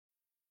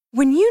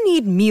When you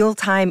need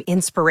mealtime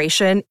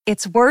inspiration,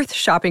 it's worth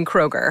shopping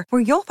Kroger,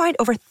 where you'll find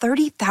over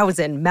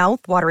 30,000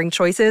 mouth-watering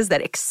choices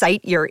that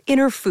excite your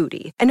inner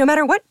foodie. And no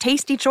matter what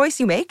tasty choice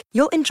you make,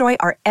 you'll enjoy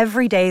our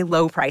everyday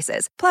low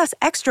prices, plus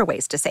extra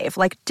ways to save,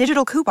 like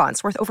digital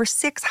coupons worth over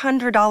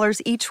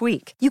 $600 each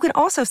week. You can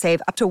also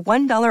save up to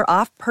 $1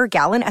 off per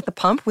gallon at the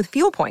pump with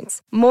fuel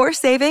points. More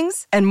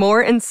savings and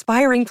more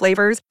inspiring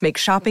flavors make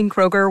shopping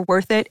Kroger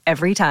worth it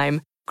every time.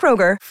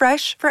 Kroger,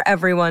 fresh for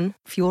everyone.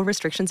 Fuel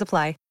restrictions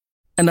apply.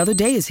 Another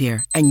day is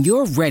here, and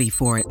you're ready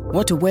for it.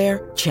 What to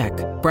wear? Check.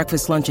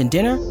 Breakfast, lunch, and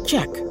dinner?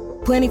 Check.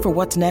 Planning for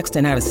what's next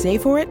and how to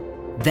save for it?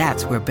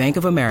 That's where Bank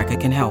of America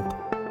can help.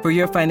 For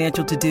your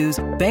financial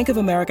to-dos, Bank of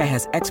America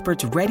has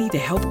experts ready to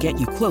help get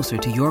you closer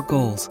to your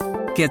goals.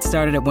 Get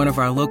started at one of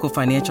our local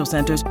financial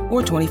centers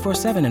or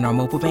 24/7 in our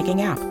mobile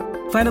banking app.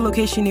 Find a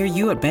location near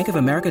you at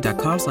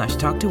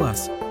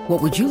bankofamerica.com/talktous.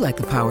 What would you like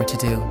the power to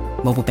do?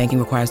 Mobile banking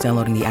requires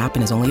downloading the app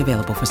and is only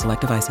available for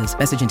select devices.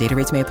 Message and data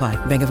rates may apply.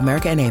 Bank of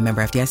America N.A.,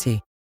 member FDIC.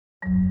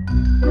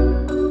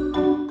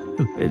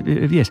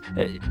 Yes.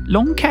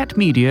 Longcat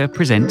Media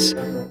presents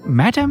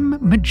Madame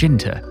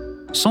Magenta,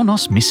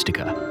 Sonos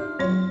Mystica.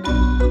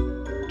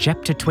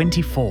 Chapter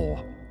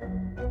 24.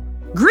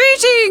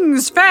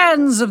 Greetings,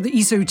 fans of the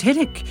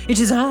esoteric. It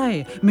is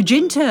I,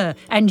 Magenta,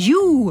 and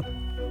you.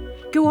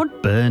 Go on.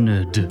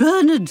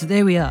 Bernard,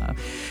 there we are.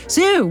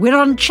 So, we're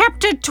on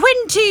chapter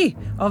 20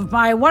 of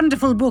my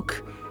wonderful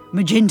book,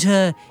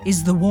 Magenta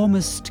is the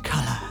Warmest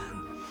Colour.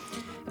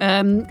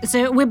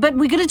 We're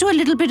going to do a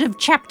little bit of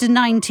chapter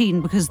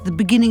 19 because the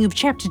beginning of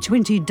chapter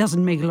 20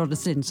 doesn't make a lot of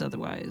sense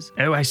otherwise.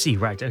 Oh, I see.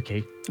 Right,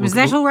 okay. Is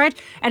that all right?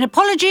 And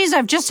apologies,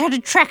 I've just had a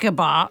tracker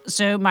bar,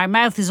 so my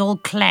mouth is all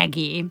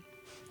claggy.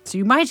 So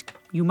you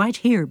might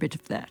hear a bit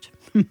of that.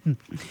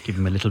 Give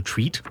him a little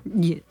treat.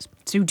 Yes.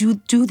 So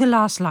do the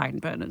last line,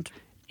 Bernard.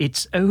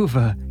 It's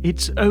over.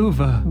 It's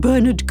over.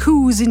 Bernard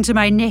coos into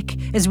my neck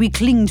as we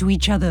cling to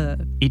each other.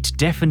 It's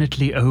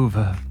definitely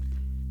over.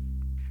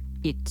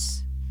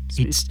 It's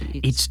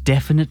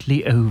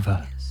definitely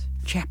over. Yes.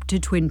 Chapter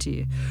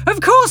 20.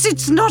 Of course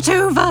it's not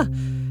over!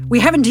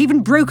 We haven't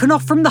even broken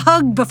off from the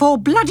hug before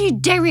bloody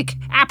Derek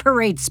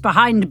apparates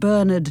behind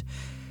Bernard.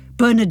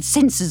 Bernard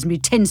senses me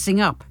tensing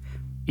up.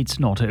 It's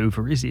not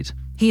over, is it?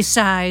 He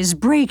sighs,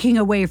 breaking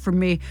away from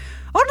me.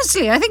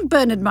 Honestly, I think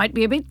Bernard might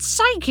be a bit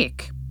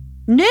psychic.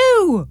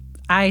 No,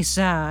 I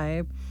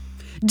sigh.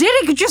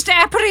 Derek just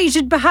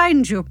apparated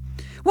behind you.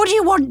 What do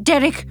you want,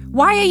 Derek?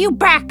 Why are you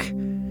back?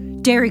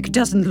 Derek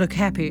doesn't look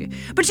happy,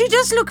 but he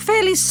does look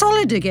fairly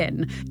solid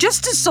again,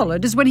 just as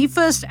solid as when he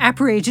first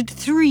apparated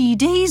 3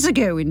 days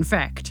ago, in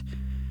fact.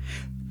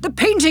 The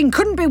painting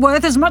couldn't be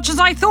worth as much as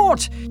I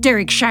thought,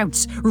 Derek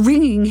shouts,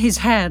 wringing his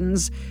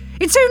hands.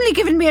 It's only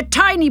given me a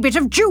tiny bit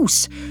of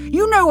juice.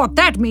 You know what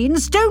that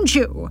means, don't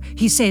you?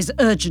 He says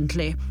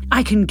urgently.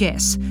 I can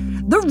guess.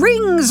 The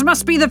rings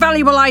must be the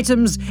valuable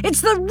items.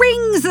 It's the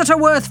rings that are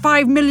worth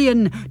 5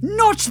 million,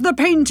 not the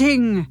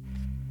painting.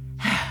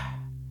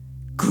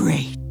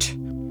 Great.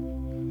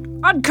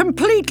 I'd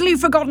completely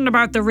forgotten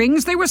about the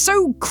rings. They were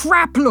so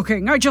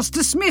crap-looking, I just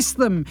dismissed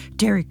them.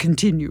 Derek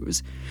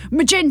continues.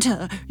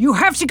 Magenta, you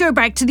have to go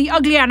back to the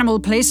ugly animal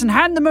place and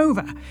hand them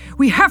over.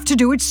 We have to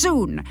do it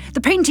soon.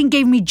 The painting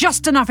gave me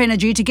just enough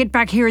energy to get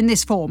back here in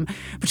this form,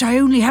 but I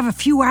only have a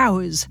few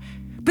hours.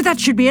 But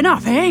that should be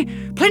enough, eh?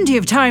 Plenty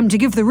of time to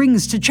give the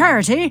rings to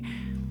charity.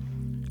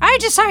 I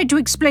decide to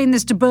explain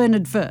this to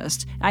Bernard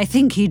first. I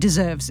think he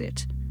deserves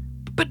it.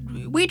 But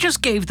we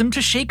just gave them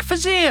to Sheikh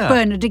Fazir.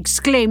 Bernard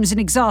exclaims in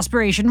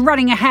exasperation,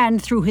 running a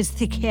hand through his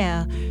thick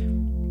hair.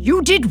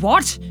 You did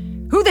what?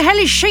 Who the hell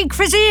is Sheikh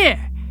Fazir?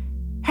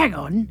 Hang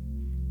on.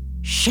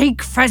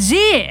 Sheikh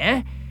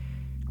Fazir?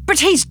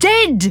 But he's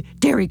dead,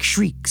 Derek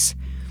shrieks.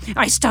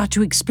 I start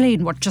to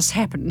explain what just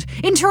happened,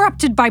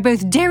 interrupted by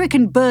both Derek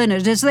and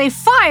Bernard as they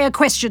fire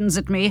questions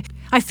at me.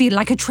 I feel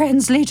like a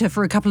translator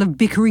for a couple of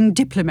bickering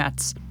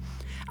diplomats.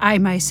 I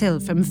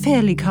myself am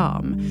fairly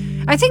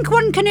calm. I think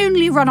one can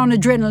only run on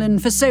adrenaline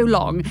for so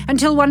long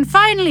until one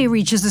finally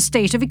reaches a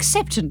state of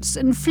acceptance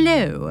and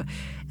flow.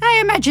 I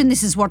imagine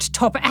this is what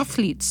top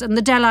athletes and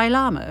the Dalai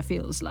Lama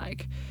feels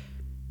like.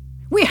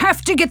 We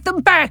have to get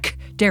them back,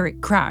 Derek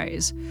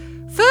cries.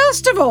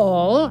 First of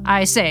all,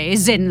 I say,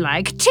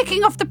 zen-like,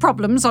 ticking off the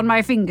problems on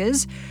my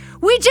fingers,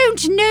 we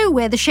don't know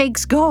where the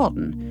Sheikh's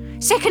gone.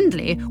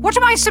 Secondly, what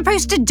am I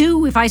supposed to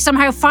do if I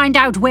somehow find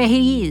out where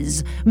he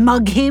is?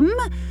 Mug him?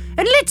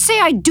 And let's say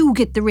I do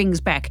get the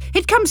rings back.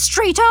 It comes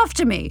straight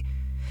after me.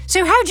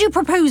 So how do you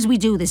propose we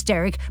do this,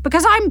 Derek?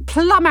 Because I'm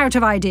plumb out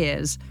of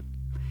ideas.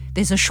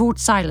 There's a short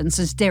silence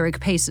as Derek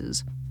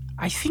paces.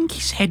 I think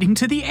he's heading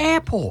to the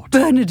airport.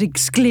 Bernard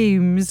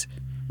exclaims.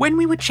 When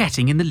we were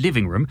chatting in the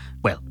living room,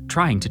 well,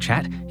 trying to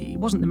chat, he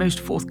wasn't the most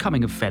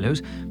forthcoming of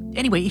fellows.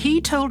 Anyway, he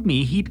told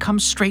me he'd come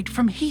straight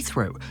from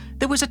Heathrow.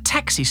 There was a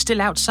taxi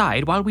still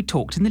outside while we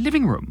talked in the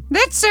living room.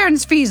 That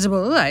sounds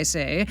feasible, I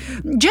say.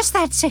 Just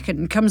that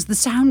second comes the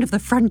sound of the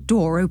front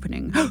door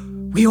opening.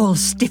 We all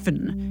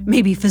stiffen.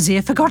 Maybe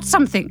Fazir forgot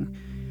something.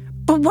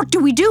 But what do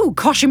we do?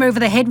 Cosh him over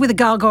the head with a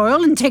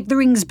gargoyle and take the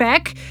rings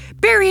back?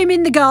 Bury him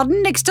in the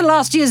garden next to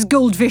last year's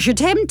goldfish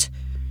attempt?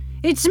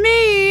 "It's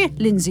me,"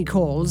 Lindsay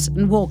calls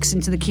and walks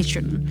into the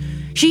kitchen.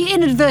 She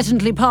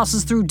inadvertently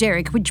passes through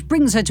Derek, which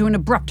brings her to an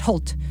abrupt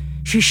halt.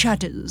 She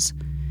shudders.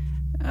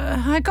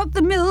 "I got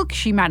the milk,"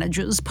 she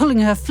manages, pulling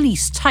her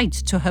fleece tight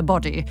to her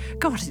body.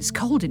 God, it's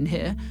cold in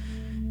here.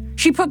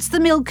 She puts the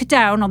milk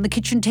down on the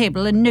kitchen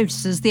table and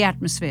notices the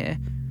atmosphere.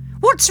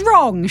 "What's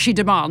wrong?" she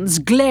demands,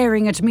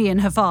 glaring at me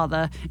and her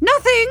father.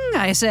 "Nothing,"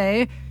 I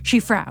say. She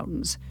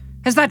frowns.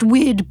 "Has that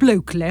weird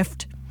bloke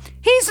left?"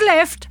 "He's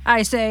left,"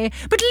 I say.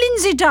 "But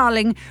Lindsay,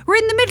 darling, we're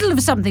in the middle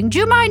of something. Do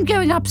you mind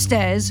going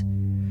upstairs?"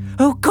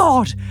 "Oh,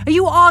 God, are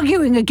you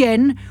arguing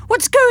again?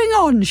 What's going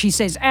on?" she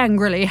says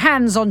angrily,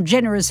 hands on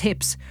Jenna's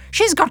hips.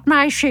 She's got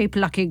my shape,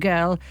 lucky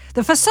girl.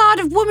 The facade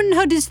of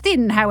womanhood is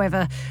thin,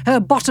 however. Her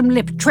bottom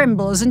lip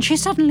trembles and she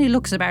suddenly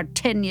looks about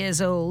 10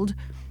 years old.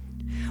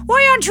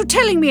 "Why aren't you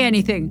telling me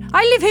anything?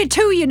 I live here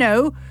too, you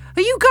know.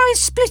 Are you guys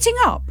splitting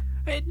up?"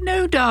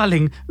 No,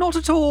 darling, not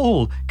at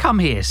all. Come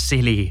here,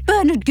 silly.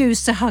 Bernard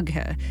goes to hug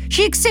her.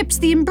 She accepts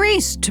the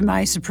embrace, to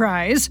my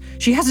surprise.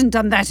 She hasn't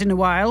done that in a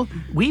while.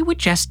 We were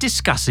just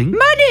discussing...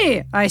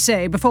 "Money," I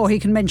say, before he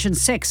can mention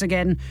sex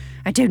again.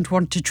 I don't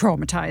want to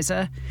traumatize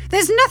her.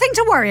 "There's nothing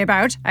to worry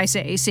about," I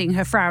say, seeing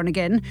her frown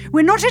again.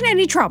 "We're not in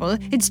any trouble.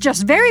 It's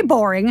just very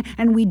boring,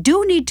 and we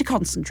do need to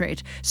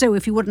concentrate. So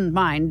if you wouldn't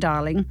mind,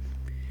 darling."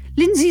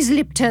 Lindsay's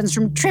lip turns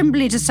from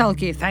trembly to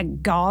sulky,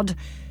 thank God.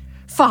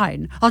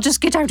 "Fine, I'll just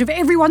get out of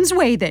everyone's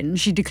way then,"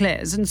 she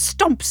declares, and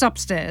stomps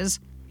upstairs.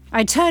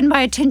 I turn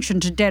my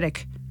attention to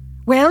Derek.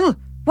 "Well,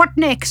 what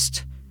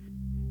next?"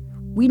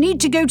 "We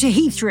need to go to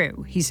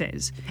Heathrow," he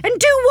says. "And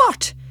do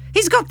what?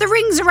 He's got the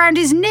rings around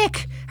his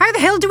neck. How the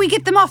hell do we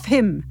get them off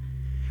him?"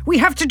 "We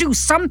have to do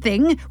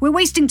something. We're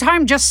wasting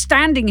time just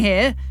standing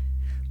here."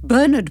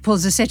 Bernard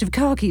pulls a set of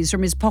car keys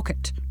from his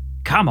pocket.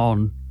 Come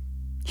on.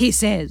 He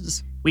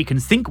says. We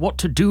can think what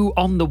to do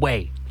on the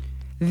way.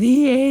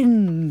 The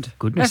end.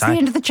 Goodness, That's the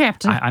end of the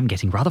chapter. I'm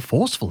getting rather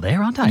forceful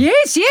there, aren't I?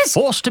 Yes, yes.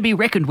 Forced to be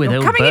reckoned with, You're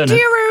old coming Bernard.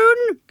 into your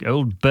own.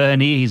 Old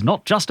Bernie, he's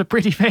not just a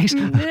pretty face.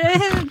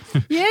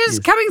 Yes,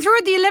 coming through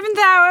at the 11th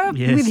hour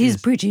Yes, with his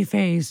yes. pretty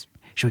face.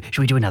 Should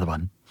we do another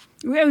one?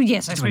 Oh,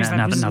 yes, I suppose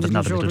Another that was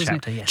little short, isn't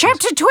chapter, it? yes,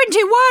 Chapter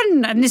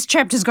 21! And this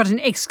chapter's got an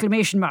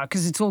exclamation mark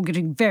because it's all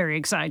getting very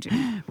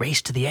exciting.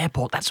 Race to the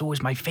airport, that's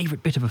always my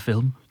favourite bit of a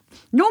film.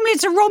 Normally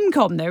it's a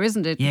rom-com though,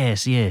 isn't it?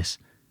 Yes, yes.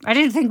 I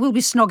don't think we'll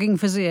be snogging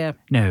Fazir.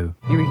 No.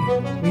 Here we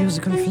go.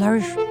 Musical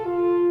flourish.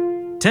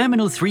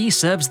 Terminal 3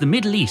 serves the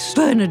Middle East.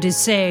 Bernard is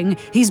saying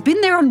he's been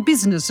there on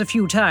business a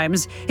few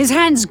times. His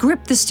hands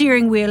grip the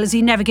steering wheel as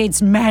he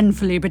navigates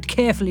manfully but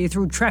carefully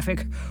through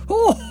traffic.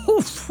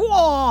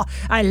 Oh,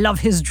 I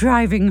love his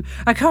driving.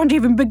 I can't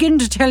even begin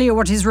to tell you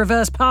what his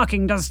reverse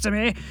parking does to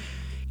me.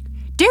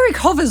 Derek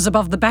hovers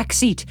above the back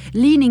seat,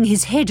 leaning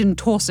his head and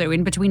torso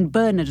in between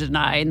Bernard and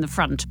I in the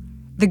front.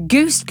 The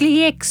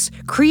ghostly X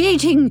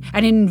creating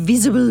an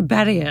invisible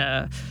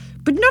barrier.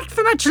 But not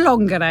for much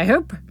longer, I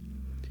hope.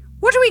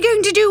 What are we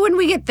going to do when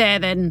we get there,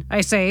 then?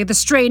 I say, the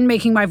strain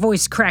making my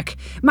voice crack.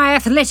 My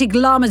athletic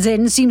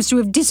llama-zen seems to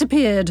have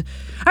disappeared.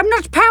 I'm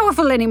not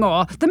powerful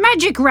anymore. The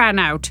magic ran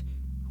out.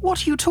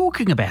 What are you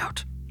talking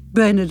about?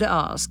 Bernard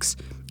asks.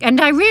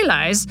 And I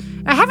realise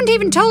I haven't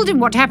even told him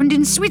what happened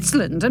in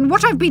Switzerland and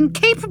what I've been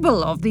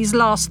capable of these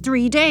last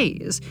 3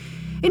 days.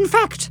 In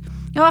fact,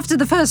 after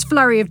the first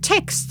flurry of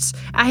texts,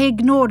 I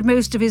ignored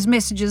most of his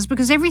messages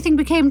because everything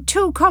became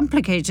too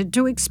complicated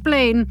to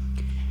explain.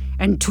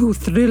 And too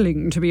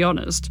thrilling, to be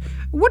honest.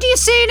 What do you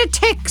say in a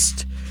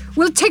text?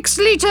 We'll text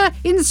later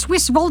in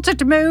Swiss vault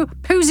at Mo,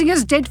 posing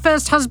as dead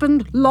first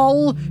husband,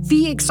 lol,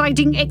 fee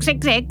exciting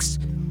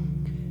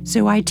XXX.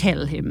 So I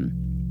tell him.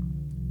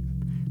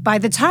 By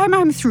the time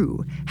I'm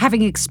through,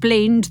 having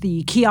explained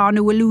the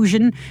Keanu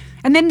illusion,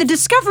 and then the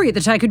discovery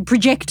that I could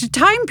project a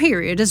time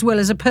period as well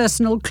as a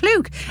personal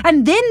cloak,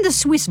 and then the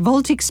Swiss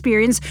vault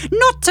experience,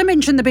 not to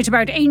mention the bit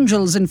about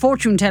angels and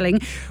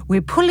fortune-telling,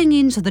 we're pulling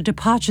into the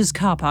departures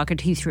car park at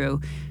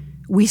Heathrow.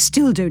 We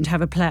still don't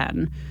have a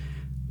plan.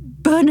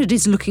 Bernard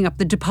is looking up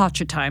the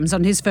departure times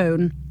on his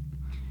phone.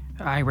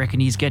 I reckon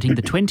he's getting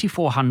the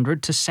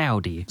 2400 to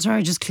Saudi. Sorry,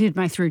 I just cleared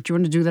my throat. Do you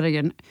want to do that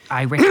again?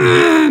 I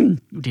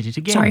reckon... You did it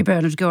again. Sorry,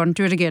 Bernard, go on.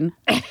 Do it again.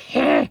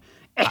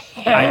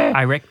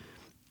 I reckon...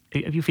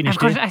 Have you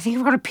finished it? I think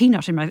I've got a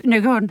peanut in my... No,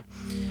 go on.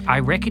 I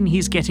reckon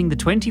he's getting the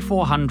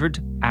 2400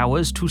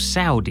 hours to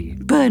Saudi.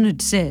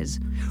 Bernard says.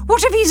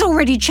 What if he's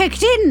already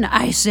checked in,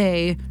 I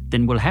say?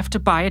 Then we'll have to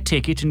buy a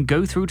ticket and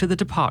go through to the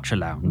departure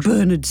lounge.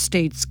 Bernard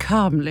states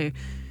calmly.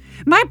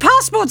 My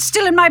passport's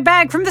still in my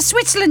bag from the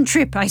Switzerland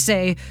trip, I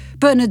say.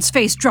 Bernard's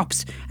face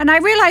drops, and I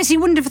realise he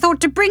wouldn't have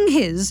thought to bring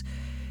his.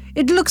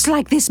 It looks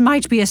like this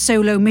might be a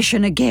solo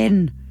mission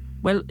again.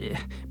 Well,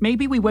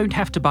 maybe we won't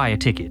have to buy a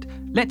ticket.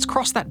 Let's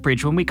cross that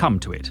bridge when we come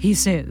to it. He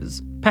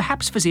says.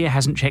 Perhaps Fazir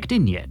hasn't checked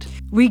in yet.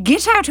 We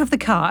get out of the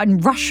car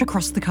and rush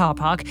across the car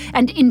park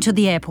and into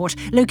the airport,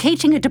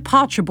 locating a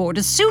departure board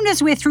as soon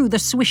as we're through the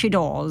swishy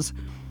doors.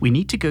 We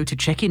need to go to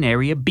check-in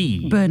area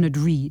B. Bernard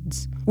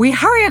reads. We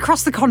hurry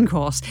across the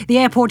concourse, the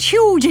airport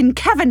huge and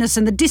cavernous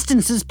and the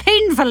distances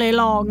painfully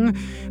long.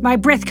 My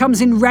breath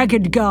comes in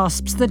ragged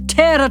gasps that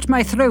tear at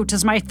my throat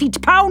as my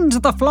feet pound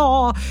the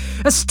floor.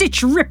 A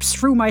stitch rips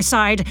through my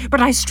side, but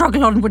I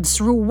struggle onwards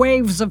through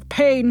waves of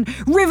pain,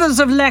 rivers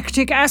of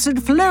lactic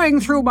acid flowing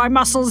through my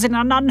muscles in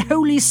an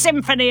unholy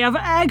symphony of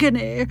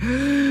agony.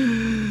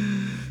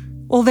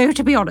 Although,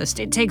 to be honest,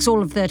 it takes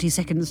all of 30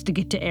 seconds to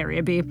get to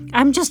Area B.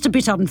 I'm just a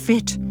bit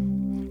unfit.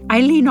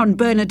 I lean on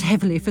Bernard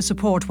heavily for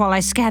support while I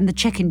scan the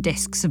check-in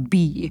desks of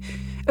B.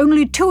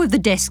 Only 2 of the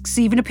desks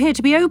even appear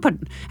to be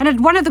open, and at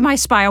one of them I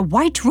spy a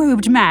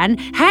white-robed man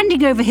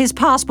handing over his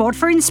passport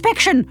for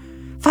inspection.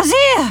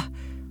 Fazir!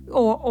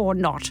 Or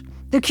not.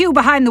 The queue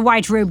behind the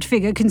white-robed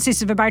figure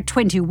consists of about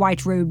 20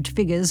 white-robed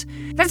figures.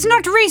 That's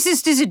not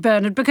racist, is it,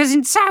 Bernard? Because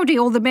in Saudi,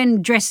 all the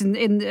men dress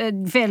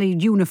in fairly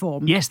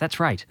uniform. Yes, that's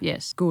right.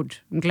 Yes, good.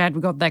 I'm glad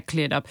we got that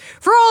cleared up.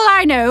 For all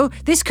I know,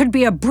 this could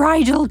be a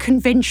bridal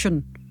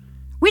convention.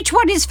 Which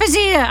one is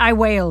Fazir? I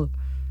wail.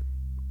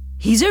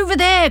 He's over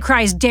there,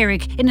 cries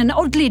Derek in an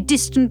oddly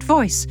distant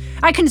voice.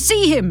 I can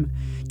see him.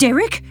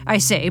 Derek, I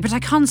say, but I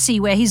can't see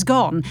where he's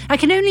gone. I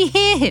can only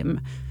hear him.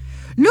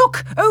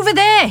 Look, over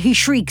there, he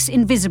shrieks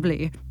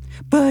invisibly.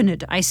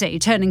 Bernard, I say,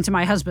 turning to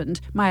my husband,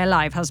 my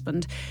alive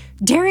husband.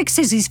 Derek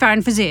says he's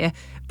found Fazir,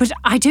 but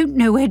I don't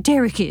know where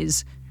Derek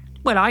is.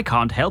 Well, I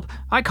can't help.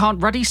 I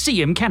can't ruddy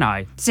see him, can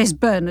I? Says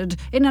Bernard,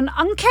 in an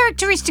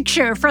uncharacteristic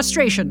show of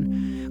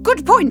frustration.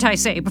 Good point, I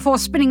say, before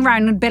spinning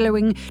round and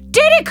bellowing,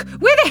 Derek,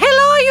 where the hell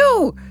are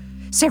you?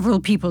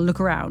 Several people look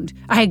around.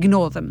 I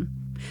ignore them.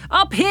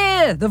 Up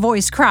here, the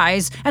voice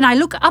cries, and I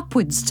look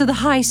upwards to the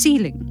high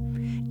ceiling.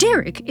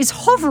 Derek is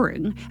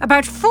hovering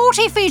about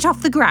 40 feet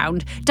off the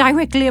ground,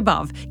 directly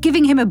above,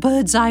 giving him a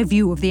bird's-eye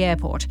view of the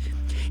airport.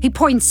 He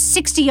points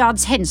 60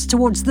 yards hence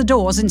towards the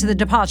doors into the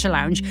departure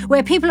lounge,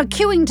 where people are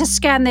queuing to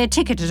scan their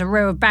ticket at a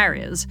row of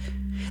barriers.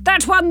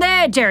 That one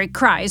there, Derek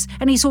cries,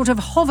 and he sort of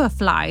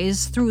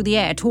hover-flies through the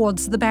air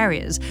towards the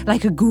barriers,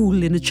 like a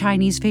ghoul in a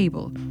Chinese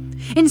fable.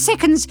 In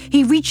seconds,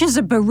 he reaches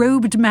a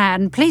berobed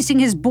man, placing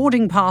his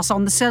boarding pass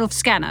on the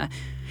self-scanner.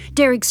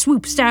 Derek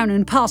swoops down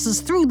and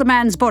passes through the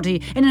man's body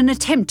in an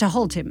attempt to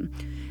halt him.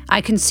 I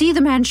can see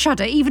the man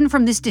shudder even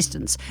from this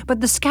distance,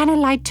 but the scanner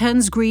light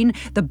turns green,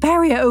 the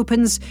barrier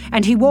opens,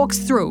 and he walks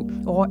through.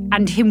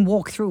 And him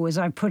walk through, as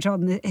I put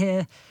on the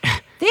here.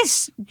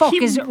 This book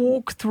is...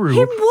 walk through?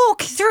 Him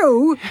walk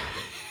through?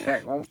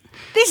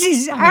 This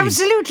is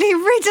absolutely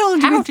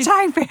riddled with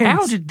typos.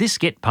 How did this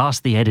get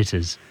past the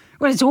editors?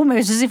 Well, it's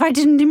almost as if I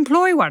didn't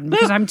employ one,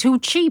 because I'm too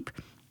cheap.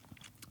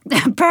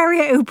 The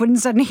barrier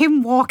opens and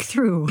him walk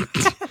through.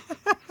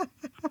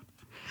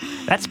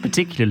 That's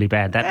particularly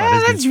bad, that one,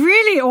 isn't That's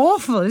really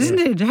awful, isn't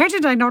it? How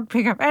did I not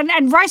pick up?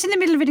 And right in the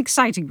middle of an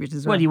exciting bit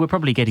as well. Well, you were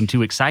probably getting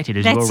too excited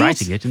as you were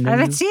writing it. And then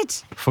that's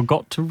it.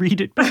 Forgot to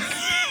read it back.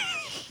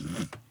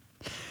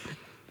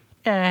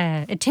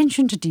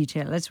 Attention to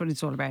detail, that's what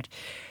it's all about.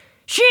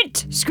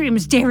 Shit!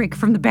 Screams Derek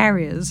from the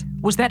barriers.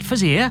 Was that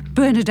Fazir?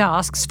 Bernard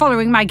asks,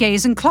 following my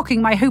gaze and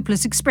clocking my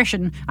hopeless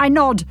expression. I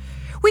nod.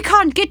 We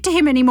can't get to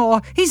him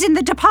anymore. He's in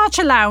the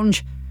departure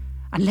lounge.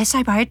 Unless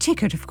I buy a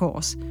ticket, of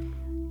course.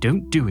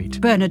 Don't do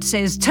it, Bernard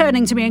says,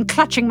 turning to me and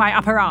clutching my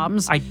upper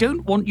arms. I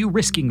don't want you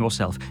risking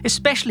yourself,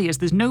 especially as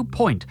there's no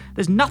point.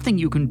 There's nothing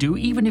you can do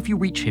even if you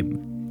reach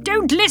him.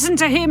 Don't listen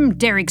to him,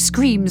 Derek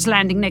screams,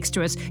 landing next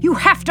to us. You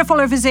have to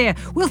follow Fazir.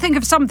 We'll think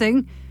of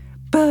something.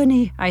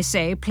 Bernie, I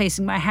say,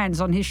 placing my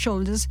hands on his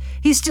shoulders.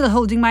 He's still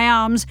holding my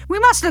arms. We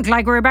must look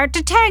like we're about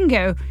to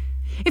tango.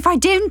 If I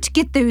don't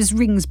get those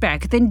rings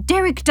back, then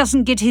Derek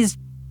doesn't get his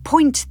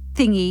point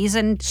thingies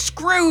and...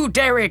 Screw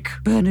Derek!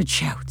 Bernard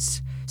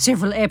shouts.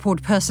 Several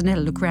airport personnel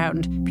look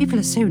round. People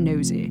are so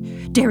nosy.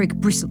 Derek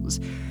bristles.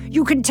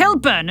 You can tell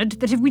Bernard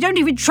that if we don't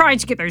even try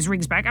to get those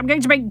rings back, I'm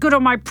going to make good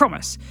on my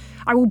promise.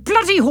 I will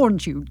bloody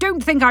haunt you.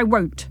 Don't think I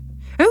won't.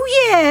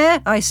 Oh yeah,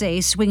 I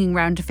say, swinging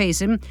round to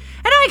face him. And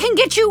I can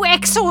get you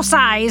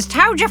exorcised.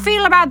 How'd you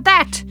feel about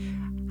that?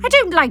 I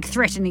don't like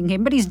threatening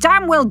him, but he's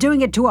damn well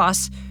doing it to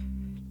us.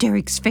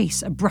 Derek's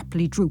face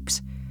abruptly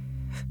droops.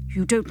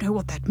 You don't know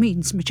what that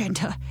means,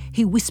 Magenta,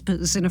 he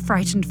whispers in a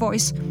frightened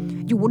voice.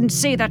 You wouldn't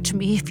say that to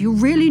me if you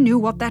really knew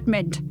what that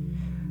meant.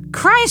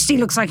 Christ, he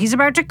looks like he's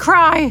about to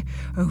cry.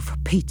 Oh, for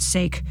Pete's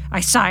sake,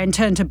 I sigh and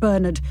turn to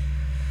Bernard.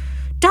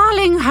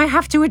 Darling, I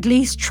have to at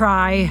least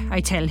try,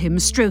 I tell him,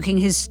 stroking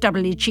his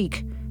stubbly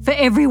cheek. For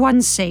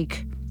everyone's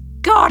sake.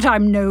 God,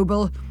 I'm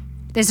noble.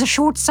 There's a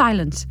short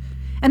silence,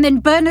 and then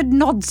Bernard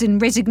nods in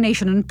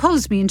resignation and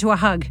pulls me into a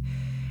hug.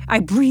 I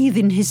breathe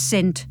in his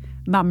scent,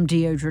 mum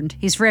deodorant,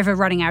 he's forever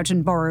running out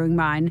and borrowing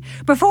mine,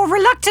 before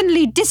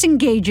reluctantly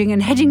disengaging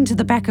and heading to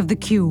the back of the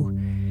queue.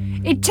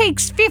 It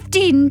takes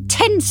 15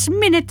 tense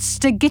minutes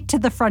to get to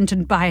the front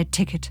and buy a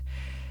ticket.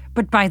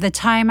 But by the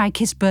time I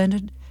kiss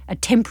Bernard, a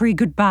temporary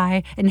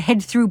goodbye, and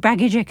head through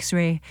baggage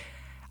X-ray,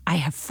 I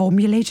have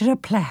formulated a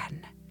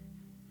plan.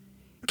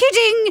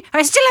 Kidding!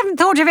 I still haven't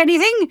thought of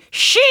anything!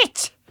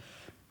 Shit!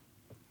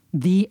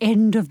 The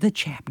end of the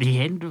chapter. The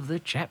end of the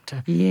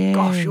chapter. Yes.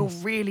 Gosh, you're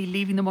really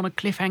leaving them on a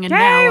cliffhanger now,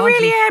 I aren't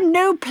really you? am.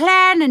 No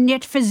plan, and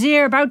yet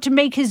Fazir about to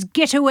make his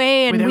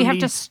getaway, and With we have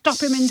only to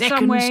stop him in some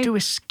seconds way. to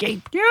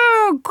escape.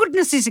 Oh,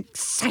 goodness, is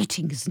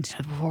exciting, isn't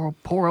it?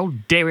 Poor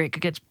old Derek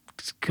gets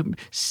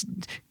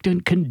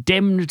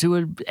condemned to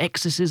an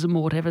exorcism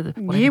or whatever.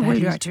 Yeah, well,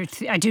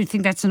 I don't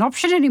think that's an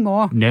option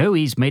anymore. No,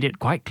 he's made it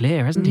quite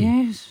clear, hasn't he?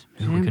 Yes.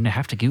 We're going to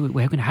have to do it.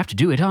 We're going to have to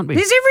do it, aren't we?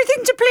 There's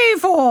everything to play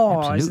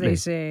for, Absolutely. as they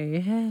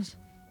say. Yes.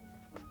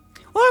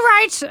 All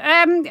right.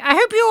 I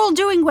hope you're all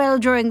doing well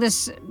during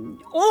this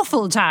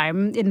awful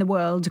time in the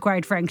world,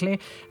 quite frankly.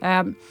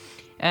 Big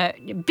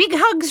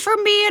hugs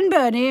from me and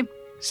Bernie.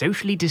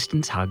 Socially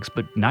distanced hugs,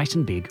 but nice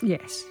and big.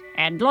 Yes.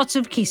 And lots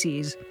of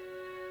kisses.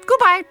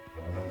 Goodbye.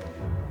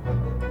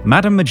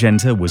 Madame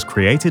Magenta was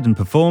created and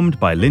performed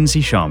by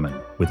Lindsay Sharman,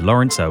 with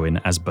Lawrence Owen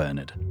as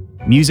Bernard.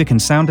 Music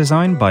and sound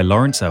design by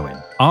Lawrence Owen.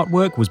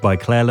 Artwork was by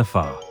Claire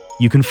Lafar.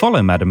 You can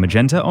follow Madame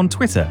Magenta on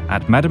Twitter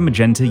at Madame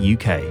Magenta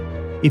UK.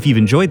 If you've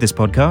enjoyed this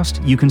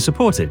podcast, you can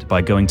support it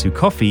by going to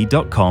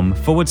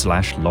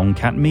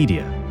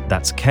ko-fi.com/longcatmedia.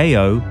 That's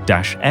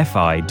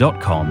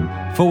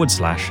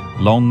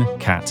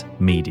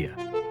ko-fi.com/longcatmedia.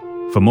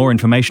 For more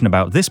information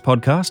about this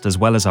podcast, as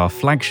well as our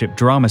flagship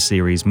drama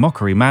series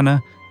Mockery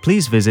Manor,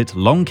 please visit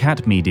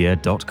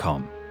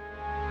longcatmedia.com.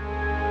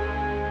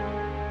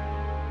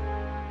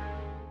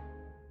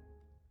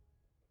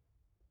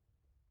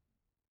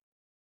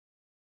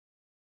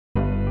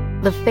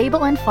 The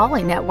Fable and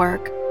Folly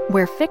Network,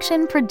 where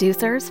fiction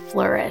producers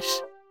flourish.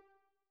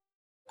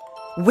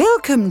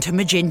 Welcome to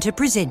Magenta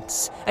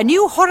Presents, a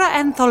new horror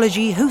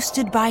anthology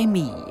hosted by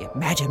me,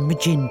 Madame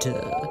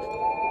Magenta.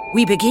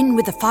 We begin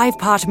with the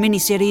 5-part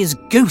miniseries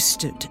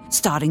Ghosted,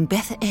 starring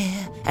Beth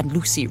Eyre and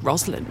Lucy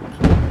Roslin.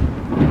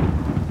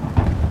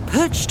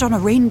 Perched on a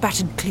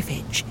rain-battered cliff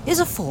edge is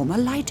a former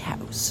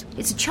lighthouse.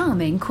 It's a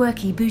charming,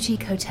 quirky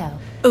boutique hotel.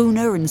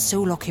 Owner and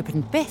sole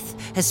occupant Beth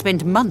has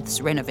spent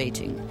months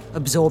renovating,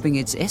 absorbing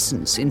its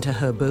essence into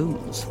her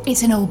bones.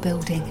 It's an old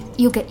building.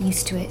 You'll get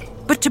used to it.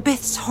 But to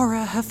Beth's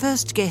horror, her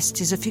first guest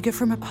is a figure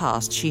from a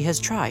past she has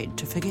tried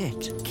to forget.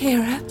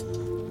 Kira?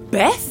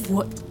 Beth?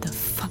 What the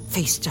fuck?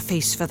 Face to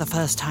face for the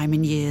first time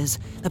in years,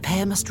 the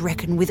pair must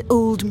reckon with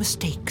old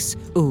mistakes,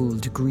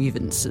 old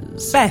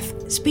grievances.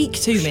 Beth, speak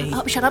to me.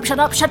 Shut up!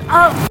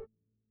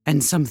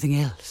 And something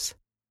else.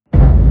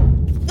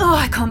 Oh,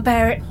 I can't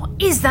bear it. What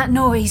is that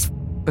noise?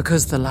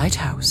 Because the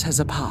lighthouse has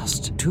a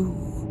past, too.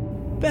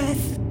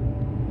 Beth,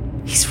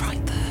 he's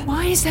right there.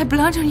 Why is there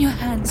blood on your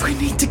hands? We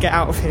need to get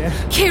out of here.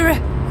 Kira!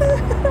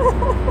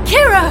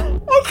 Kira!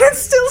 I can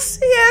still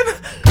see him.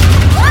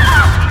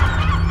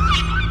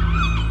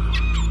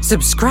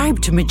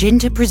 Subscribe to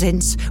Magenta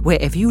Presents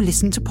wherever you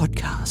listen to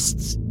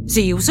podcasts.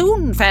 See you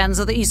soon, fans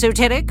of the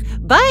esoteric.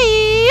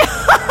 Bye!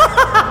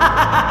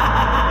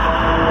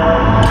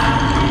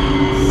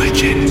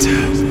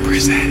 Magenta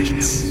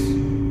Presents.